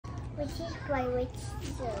is my which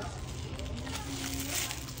scissors.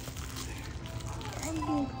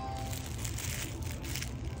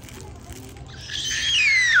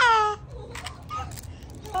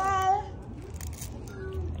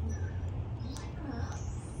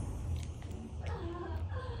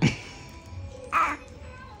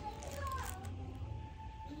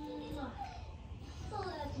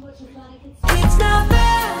 It's not fair.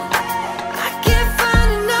 I can't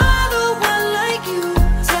find another one like you.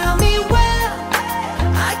 Tell me where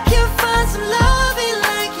I can find some loving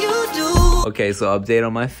like you do. Okay, so update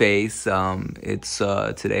on my face. It's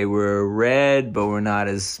today we're red, but we're not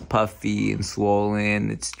as puffy and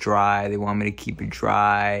swollen. It's dry. They want me to keep it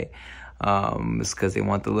dry. It's because they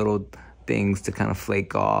want the little things to kind of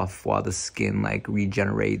flake off while the skin like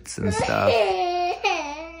regenerates and stuff.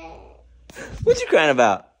 What you crying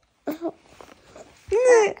about?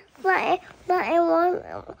 But I want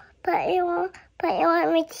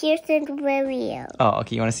my tears in the video. Oh,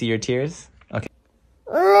 okay. You want to see your tears? Okay.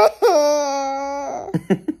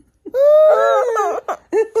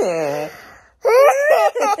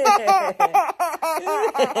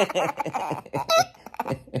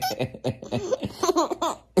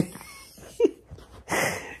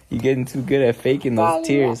 You're getting too good at faking those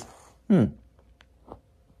tears. Roll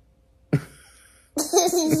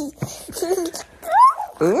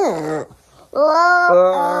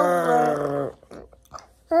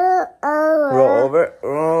over.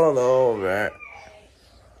 Roll over.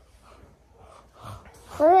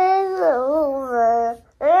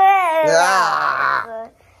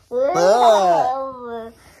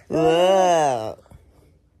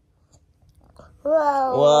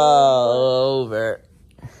 Over.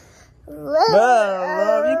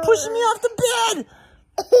 You're pushing me off the bed.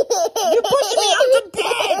 You're pushing me off the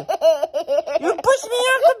bed. You're pushing me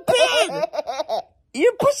off the bed.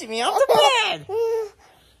 You're pushing me off the bed.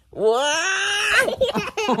 Wow.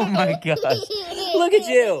 Oh my gosh. Look at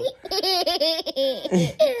you.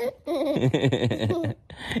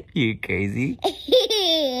 You crazy.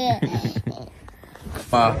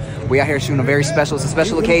 We out here shooting a very special, it's a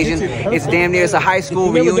special occasion. It's damn near, it's a high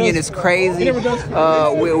school reunion. It's crazy.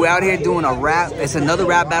 We're out here doing a rap. It's another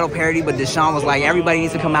rap battle parody, but Deshaun was like, everybody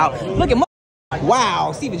needs to come out. Look at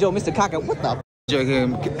wow, Stephen Joe, Mr. Kaka, what the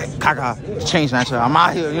Kaka, change nature. I'm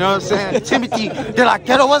out here, you know what I'm saying? Timothy, they're like,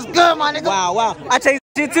 ghetto, what's good, my nigga? Wow. I changed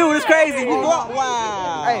shit too, it's crazy.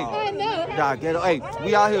 Wow. Hey, nah, ghetto, hey,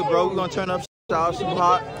 we out here, bro. We gonna turn up out super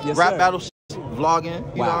hot. Yes, rap sir. Battle vlogging.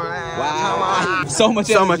 You know, Wow. So much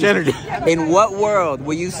energy. In what world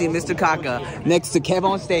will you see Mr. Kaka next to Kev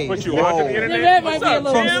on stage? What you watching the internet? What's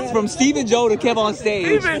up, From Stephen Joe to Kev on stage.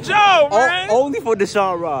 Stephen Joe, man. Only for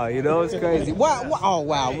Deshaun Raw, you know, it's crazy. Wow. Oh,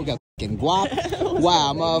 wow. We got fucking guap.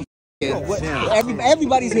 Wow, motherfucker.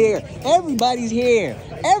 Everybody's here. Everybody's here.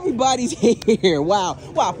 Everybody's here. Wow.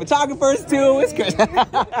 Photographers too. It's crazy.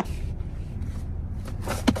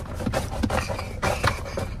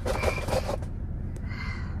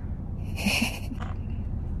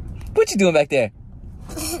 What you doing back there?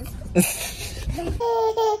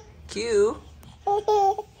 Q.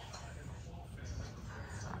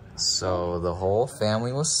 So the whole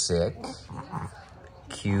family was sick.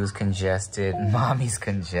 Q's congested. Mommy's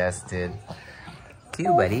congested.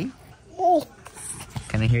 Q, buddy.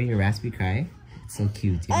 Can I hear your raspy cry? It's so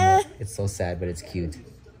cute. You know? It's so sad, but it's cute.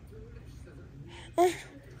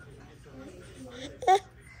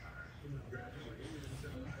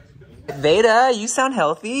 Veda, you sound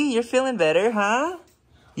healthy. You're feeling better, huh?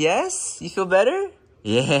 Yes? You feel better?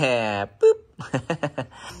 Yeah. Boop.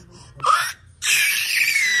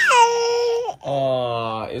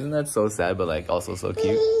 Oh, isn't that so sad, but like also so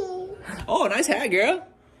cute? Oh, nice hat, girl.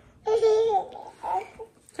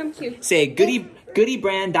 I'm cute. Say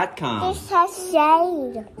goodybrand.com. This has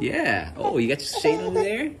shade. Yeah. Oh, you got your shade over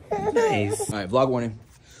there? Nice. All right, vlog warning.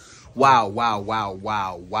 Wow.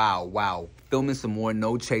 Filming some more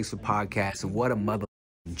No Chaser podcasts, and what a mother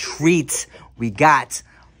treat we got.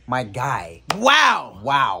 My guy.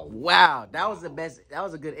 Wow. That was the best. That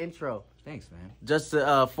was a good intro. Thanks, man. Just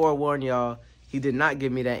to forewarn y'all, he did not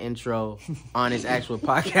give me that intro on his actual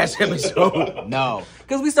podcast episode. No.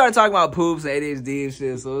 Because we started talking about poops and ADHD and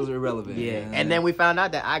shit, so it was irrelevant. Yeah. And then we found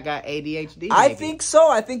out that I got ADHD. I think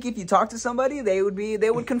so. I think if you talk to somebody, they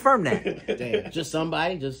would confirm that. Damn. Just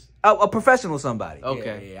somebody? Just a professional somebody.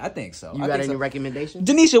 Okay. Yeah, I think so. You got any recommendations?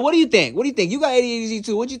 Denisha, what do you think? You got ADHD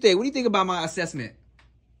too. What do you think? What do you think about my assessment?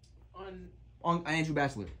 On Andrew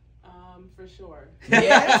Bachelor? For sure.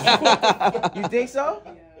 Yes? You think so?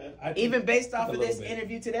 Yeah. Even based off of this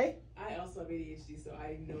interview today? I also have ADHD, so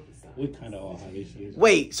I know the signs. We kind of all have issues.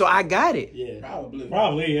 Wait, so I got it? Yeah.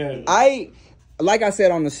 Probably, yeah. like I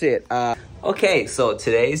said on the shit. Okay, so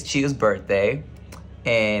today's Chia's birthday.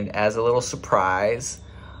 And as a little surprise,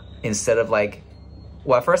 instead of like,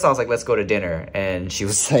 well, at first I was like, let's go to dinner. And she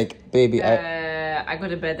was like, baby, I go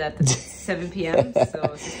to bed at 7 p.m.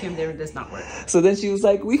 So 6 p.m. dinner does not work. So then she was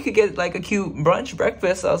like, we could get like a cute brunch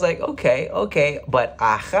breakfast. I was like, okay. But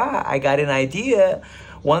I got an idea.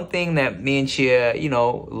 One thing that me and Chia, you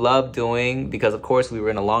know, love doing, because of course we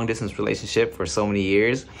were in a long distance relationship for so many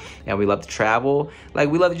years and we love to travel.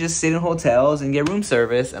 Like we love to just sit in hotels and get room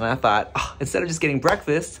service. And I thought, instead of just getting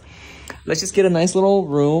breakfast, let's just get a nice little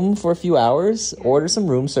room for a few hours, order some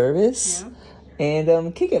room service,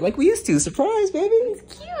 and kick it like we used to. Surprise, baby.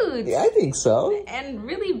 It's cute. Yeah, I think so. And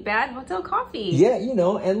really bad hotel coffee. Yeah, you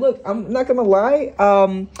know, and look, I'm not gonna lie.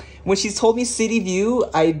 When she told me city view,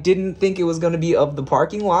 I didn't think it was gonna be of the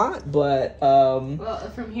parking lot, but well,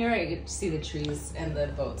 from here I get to see the trees and the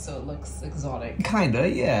boat, so it looks exotic. Kinda,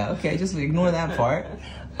 yeah. Okay, just ignore that part.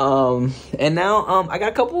 And now I got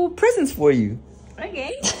a couple presents for you.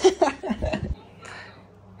 Okay.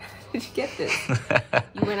 Did you get this?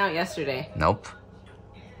 You went out yesterday. Nope.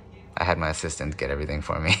 I had my assistant get everything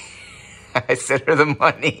for me. I sent her the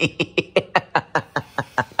money.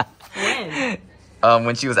 When?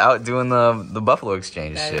 When she was out doing the Buffalo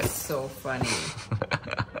Exchange That shit. is so funny.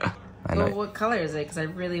 I know. Well, what color is it? Because I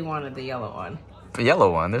really wanted the yellow one. The yellow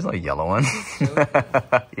one. There's no yellow one.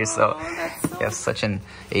 You're so, that's so... You have such an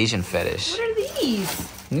Asian fetish. What are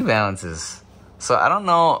these? New Balances. So I don't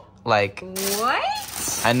know, like...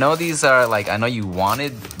 What? I know these are, like, I know you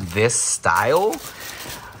wanted this style.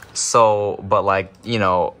 So, but like, you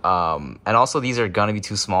know, and also these are gonna be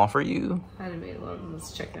too small for you. Well,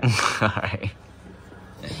 let's check that. All right.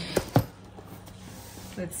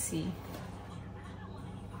 Let's see.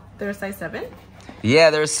 They're a size 7? Yeah,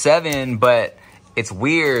 they're 7, but it's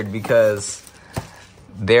weird because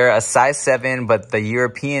they're a size 7, but the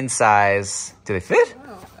European size, do they fit?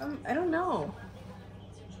 Oh, I don't know.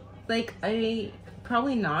 Like,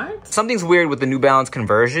 probably not. Something's weird with the New Balance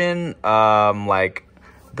conversion. Like,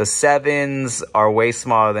 the 7s are way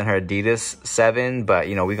smaller than her Adidas 7, but,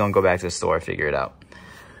 you know, we're gonna go back to the store and figure it out.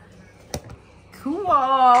 Cool.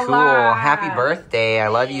 Happy birthday. I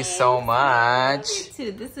love you so much.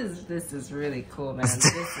 Too. This is really cool, man. This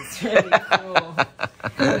is really cool.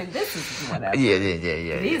 I mean, this is whatever.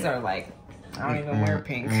 Yeah. These are like, I don't even wear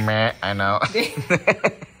pink. Meh, I know.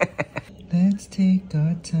 Let's take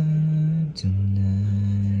our time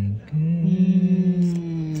tonight.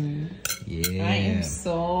 Yeah. I am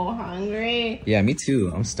so hungry. Yeah, me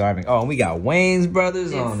too. I'm starving. Oh, and we got Wayne's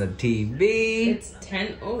Brothers on the TV. It's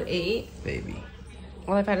 10:08. Baby.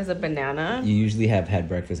 All I've had is a banana. You usually have had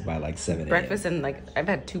breakfast by like 7 a.m. Breakfast and like, I've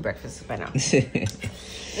had 2 breakfasts by now. Let's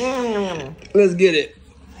get it.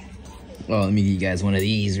 Well, let me give you guys one of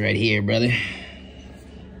these right here, brother.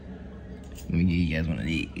 Let me give you guys one of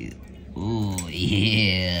these. Oh,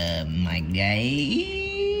 yeah, my guy.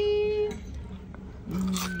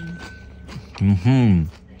 Mm-hmm.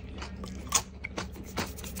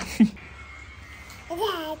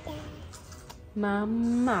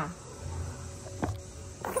 Mama.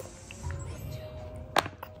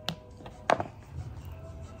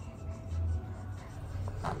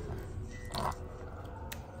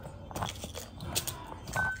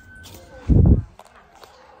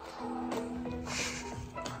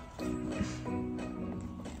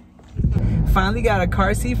 Finally got a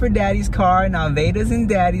car seat for Daddy's car. Now Veda's in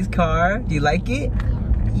Daddy's car. Do you like it?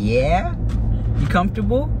 Yeah? You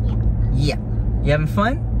comfortable? Yeah. You having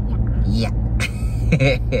fun? Yeah.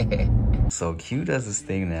 So Q does this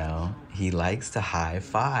thing now. He likes to high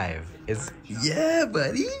five. It's, yeah,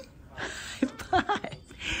 buddy. High five.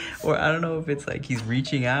 Or I don't know if it's like he's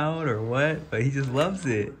reaching out or what, but he just loves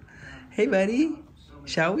it. Hey, buddy.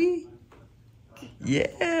 Shall we?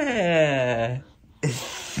 Yeah.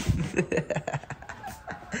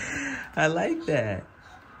 I like that.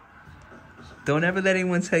 Don't ever let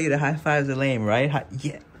anyone tell you that high fives are lame, right?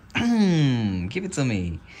 Yeah. Give it to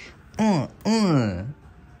me. High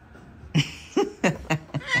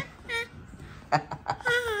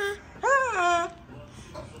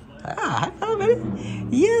five, buddy.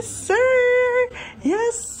 Yes, sir.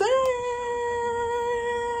 Yes, sir.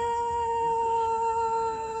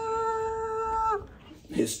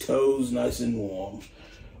 His toes nice and warm.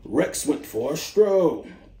 Rex went for a stroll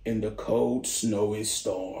in the cold, snowy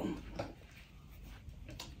storm.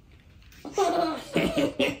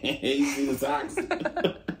 You see the socks?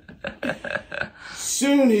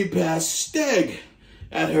 Soon he passed Steg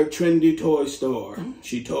at her trendy toy store.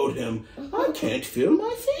 She told him, I can't feel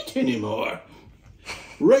my feet anymore.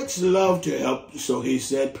 Rex loved to help, so he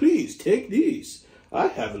said, please take these. I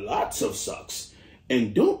have lots of socks.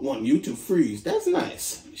 and don't want you to freeze. That's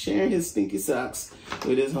nice. Sharing his stinky socks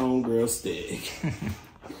with his homegirl Stig.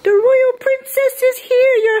 The royal princess is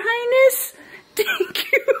here, your highness.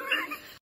 Thank you.